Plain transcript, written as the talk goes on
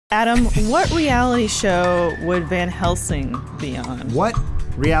Adam, what reality show would Van Helsing be on? What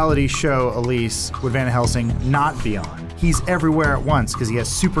reality show, Elise, would Van Helsing not be on? He's everywhere at once because he has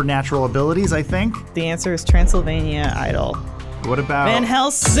supernatural abilities, I think. The answer is Transylvania Idol. What about... Van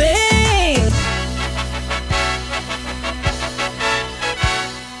Helsing!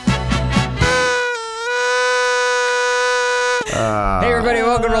 Hey everybody,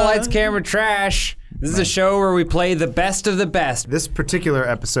 welcome to Lights, Camera, Trash. This is a show where we play the best of the best. This particular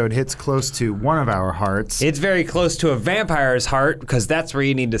episode hits close to one of our hearts. It's very close to a vampire's heart, because that's where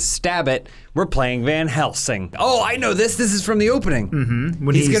you need to stab it. We're playing Van Helsing. Oh, I know this. This is from the opening.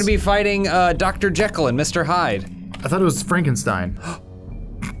 Mm-hmm. He's gonna be fighting Dr. Jekyll and Mr. Hyde. I thought it was Frankenstein.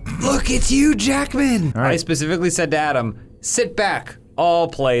 Look, it's you, Jackman! All right. I specifically said to Adam, sit back. I'll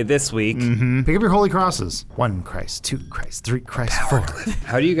play this week. Mm-hmm. Pick up your holy crosses. 1 Christ, 2 Christ, 3 Christ, 4.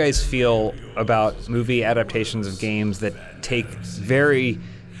 How do you guys feel about movie adaptations of games that take very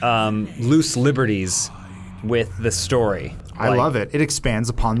loose liberties with the story? I love it. It expands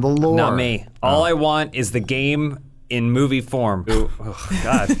upon the lore. Not me. All I want is the game in movie form. Oh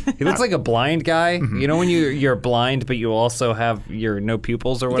God, he looks like a blind guy. You know when you're blind, but you also have your no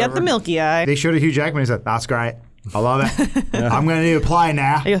pupils or whatever? You got the milky eye. They showed it to Hugh Jackman, he said, that's great. I love it. I'm gonna need to play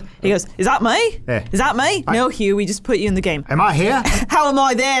now. He goes, is that me? Yeah. Is that me? No, Hugh, we just put you in the game. Am I here? How am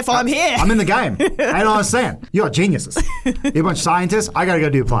I there if I'm here? I'm in the game. I don't understand. You're geniuses. You're a bunch of scientists. I gotta go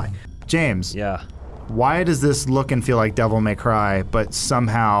do a play. James. Yeah. Why does this look and feel like Devil May Cry, but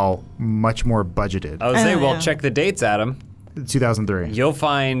somehow much more budgeted? I would say, well, yeah. check the dates, Adam. 2003. You'll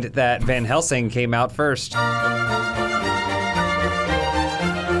find that Van Helsing came out first.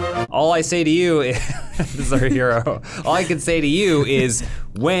 All I say to you is, this is our hero. All I can say to you is,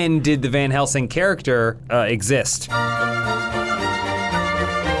 when did the Van Helsing character exist?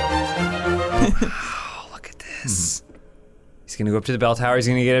 Oh, look at this. He's gonna go up to the bell tower, he's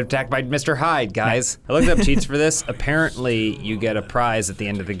gonna get attacked by Mr. Hyde, guys. I looked up cheats for this. Apparently, you get a prize at the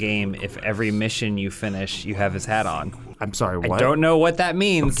end of the game if every mission you finish, you have his hat on. I'm sorry, what? I don't know what that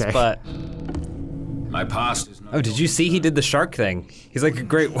means, Okay. but... My past is not. Oh, did you see he did the shark thing? He's like a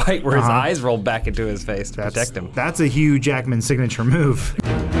great white where his eyes rolled back into his face to protect him. That's a Hugh Jackman signature move.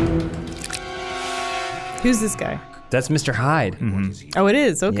 Who's this guy? That's Mr. Hyde. Oh, it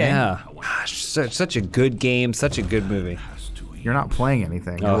is, okay. Yeah. Gosh, such a good game, such a good movie. You're not playing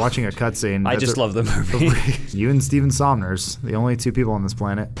anything. You're watching a cutscene. I just love the movie. You and Steven Somners, the only 2 people on this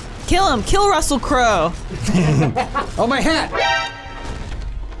planet. Kill him, kill Russell Crowe. Oh, my hat!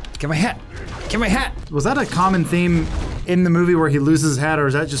 Get my hat! Get my hat! Was that a common theme in the movie where he loses his hat, or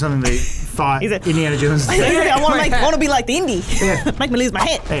is that just something they thought Indiana Jones did? I want to be like the Indy. Yeah. Make me lose my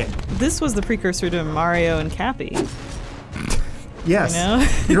hat. Hey. This was the precursor to Mario and Cappy. Yes, You know?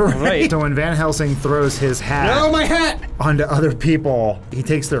 you're right. So when Van Helsing throws his hat No, my hat! onto other people, he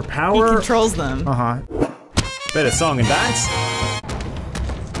takes their He power. controls them. Bit of song and dance.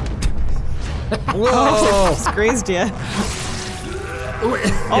 Whoa! Just grazed you. Oh,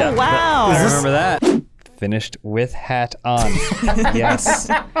 Yeah, wow. I remember that. Finished with hat on. Yes.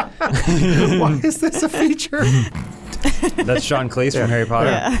 Why is this a feature? That's Sean Cleese from Harry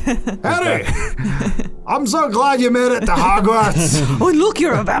Potter. Howdy! I'm so glad you made it to Hogwarts. Oh, look,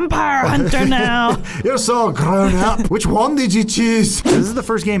 you're a vampire hunter now. You're so grown up. Which one did you choose? This is the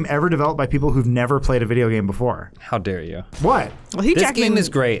first game ever developed by people who've never played a video game before. How dare you? What? Well, Hugh This Jackman, game is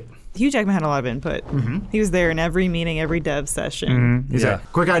great. Hugh Jackman had a lot of input. He was there in every meeting, every dev session. He's Yeah.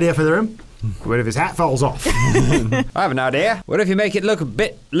 like, quick idea for the room. What if his hat falls off? I have an idea. What if you make it look a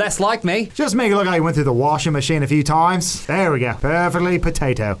bit less like me? Just make it look like he went through the washing machine a few times. There we go. Perfectly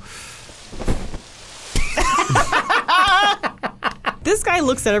potato. This guy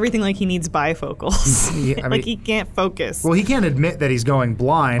looks at everything like he needs bifocals. Yeah, I mean- like he can't focus. Well, he can't admit that he's going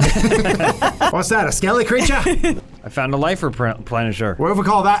blind. What's that, a skelly creature? I found a life replenisher. What if we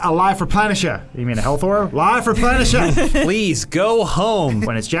call that a life replenisher? You mean a health orb? Life replenisher. Please go home.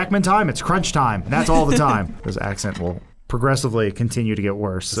 When it's Jackman time, it's crunch time. And that's all the time. His accent will progressively continue to get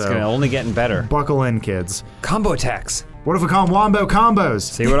worse. It's gonna only getting better. Buckle in, kids. Combo attacks. What if we call them Wombo combos?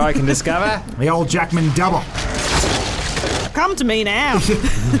 See what I can discover? The old Jackman double. Come to me now.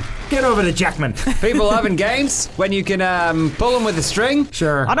 Get over to Jackman. People loving games when you can pull them with a string.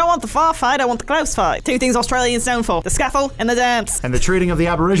 Sure. I don't want the far fight, I want the close fight. 2 things Australians known for, the scuffle and the dance. And the treating of the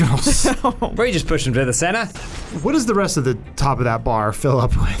Aboriginals. Where you just push them to the center. What does the rest of the top of that bar fill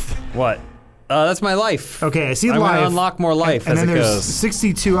up with? What? That's my life. Okay, I see I'm life. gonna unlock more life and as then it there's goes.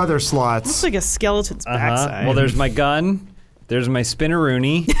 62 other slots. Looks like a skeleton's backside. Well, there's my gun. There's my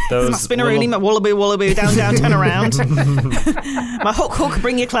spinneroony. My spinneroony, my wallaby, down, turn around. My hook,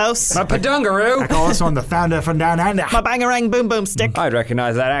 bring you close. My padungaroo. I call this one the founder from down under. My bangarang, boom, boom stick. I'd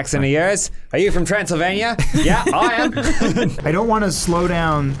recognize that accent of yours. Are you from Transylvania? Yeah, I am. I don't want to slow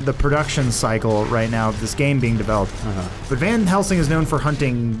down the production cycle right now of this game being developed. But Van Helsing is known for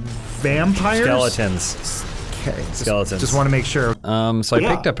hunting vampires? Skeletons. Okay. Skeletons. Just want to make sure. So I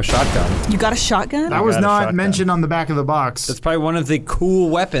picked up a shotgun. You got a shotgun? That was got a not shotgun. mentioned on the back of the box. That's probably one of the cool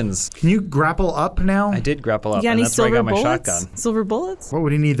weapons. Can you grapple up now? I did grapple up, You got and any that's where I silver got my bullets? shotgun. Silver bullets? What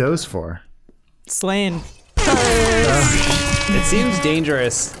would he need those for? Slaying. It seems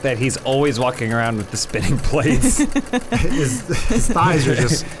dangerous that he's always walking around with the spinning plates. His thighs are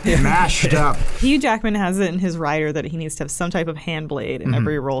just mashed up. Hugh Jackman has it in his rider that he needs to have some type of hand blade in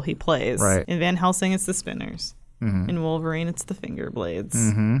every role he plays. Right. In Van Helsing, it's the spinners. In Wolverine, it's the finger blades.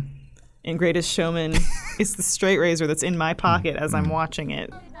 In Greatest Showman, it's the straight razor that's in my pocket as I'm watching it.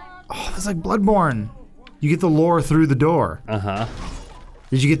 Oh, that's like Bloodborne. You get the lore through the door.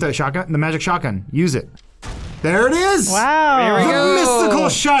 Did you get the shotgun? The magic shotgun. Use it. There it is! Wow. There we The go. mystical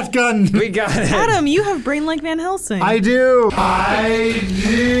shotgun! We got it. Adam, you have brain like Van Helsing. I do! I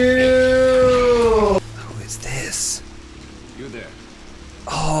do! Who is this? You there.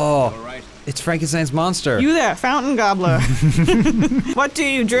 Oh, All right. it's Frankenstein's monster. You there, fountain gobbler. What do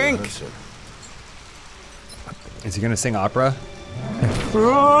you drink? Is he gonna sing opera?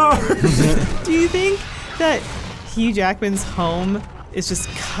 Do you think that Hugh Jackman's home is just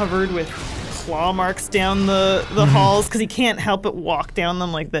covered with claw marks down the halls because he can't help but walk down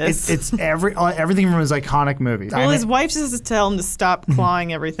them like this? It's everything from his iconic movies. Well, his wife just has to tell him to stop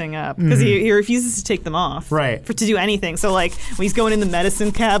clawing everything up because he refuses to take them off. Right. To do anything. So, like, when he's going in the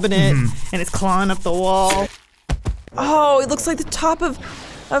medicine cabinet and it's clawing up the wall. Oh, it looks like the top of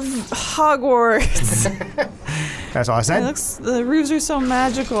Hogwarts. That's all I said. The roofs are so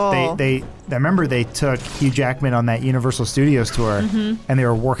magical. I remember they took Hugh Jackman on that Universal Studios tour, and they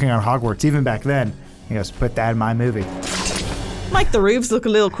were working on Hogwarts even back then. He goes, "Put that in my movie." Like the roofs look a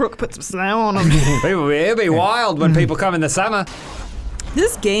little crook, put some snow on them. It'll be wild when people come in the summer.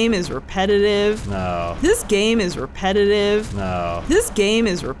 This game is repetitive. No. This game is repetitive. No. This game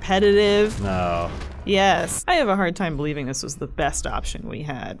is repetitive. No. Yes. I have a hard time believing this was the best option we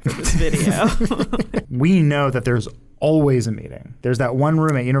had for this video. We know that there's always a meeting. There's that one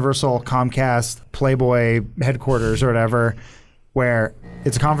room at Universal Comcast Playboy headquarters or whatever where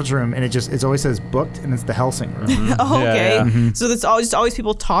it's a conference room and it always says booked and it's the Helsing room. Oh, okay. Yeah. So there's always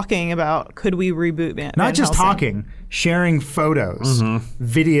people talking about could we reboot Van Not just Helsing? talking, sharing photos,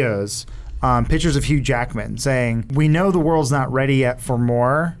 videos, pictures of Hugh Jackman saying, we know the world's not ready yet for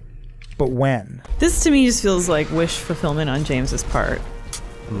more, but when? This to me just feels like wish fulfillment on James's part.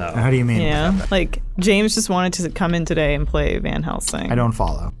 No. How do you mean? Yeah. Like James just wanted to come in today and play Van Helsing. I don't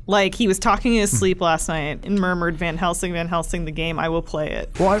follow. Like he was talking in his sleep last night and murmured Van Helsing, the game, I will play it.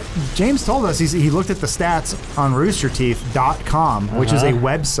 Well, James told us he looked at the stats on roosterteeth.com, which is a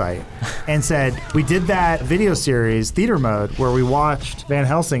website, and said, we did that video series, Theater Mode, where we watched Van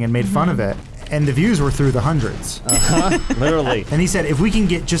Helsing and made fun of it, and the views were through the hundreds. Literally. And he said, if we can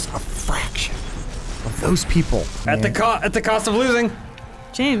get just a fraction of those people. At the cost of losing.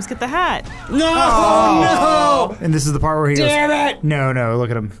 James, get the hat. No! And this is the part where he Damn goes, it! No, look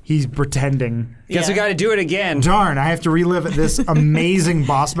at him. He's pretending. Guess we Yeah. got to do it again. Darn, I have to relive this amazing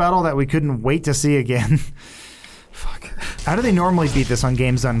boss battle that we couldn't wait to see again. Fuck. How do they normally beat this on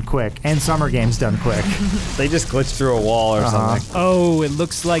games done quick and summer games done quick? They just glitched through a wall or something. Oh, it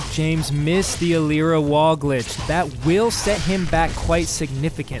looks like James missed the Alira wall glitch. That will set him back quite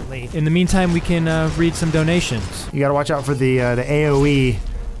significantly. In the meantime, we can read some donations. You gotta watch out for the AOE.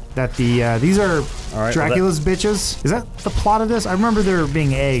 That these are right, Dracula's bitches. Is that the plot of this? I remember there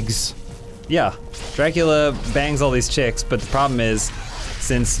being eggs. Yeah. Dracula bangs all these chicks, but the problem is,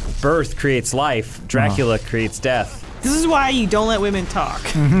 since birth creates life, Dracula creates death. This is why you don't let women talk.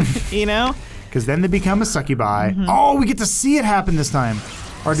 You know? Because then they become a succubi. Oh, we get to see it happen this time.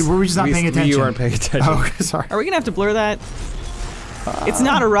 Or were we just not paying attention? You weren't paying attention. Oh, sorry. Are we gonna have to blur that? It's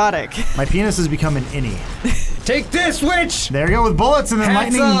not erotic. My penis has become an innie. Take this, witch! There you go with bullets and then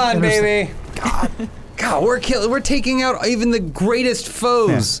Hats lightning. on, and there's- baby! God, we're taking out even the greatest foes.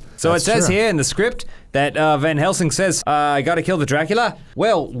 Yeah, So it that's says true. here in the script that Van Helsing says, I gotta kill the Dracula.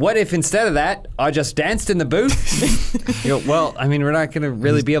 Well, what if instead of that, I just danced in the booth? You go, well, I mean, we're not gonna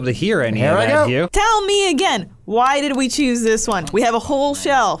really be able to hear any Here of I that, go. Hugh. Tell me again, why did we choose this one? We have a whole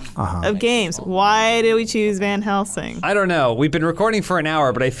shelf of games. Why did we choose Van Helsing? I don't know. We've been recording for an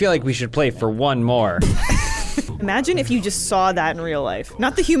hour, but I feel like we should play for one more. Imagine if you just saw that in real life.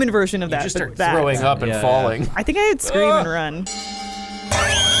 Not the human version of You that, just but start that. throwing up and falling. I think I'd scream and run.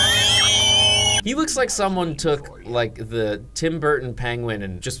 He looks like someone took like the Tim Burton penguin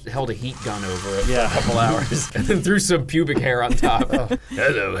and just held a heat gun over it for a couple hours and then threw some pubic hair on top.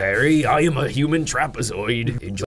 Hello, Harry. I am a human trapezoid. Enjoy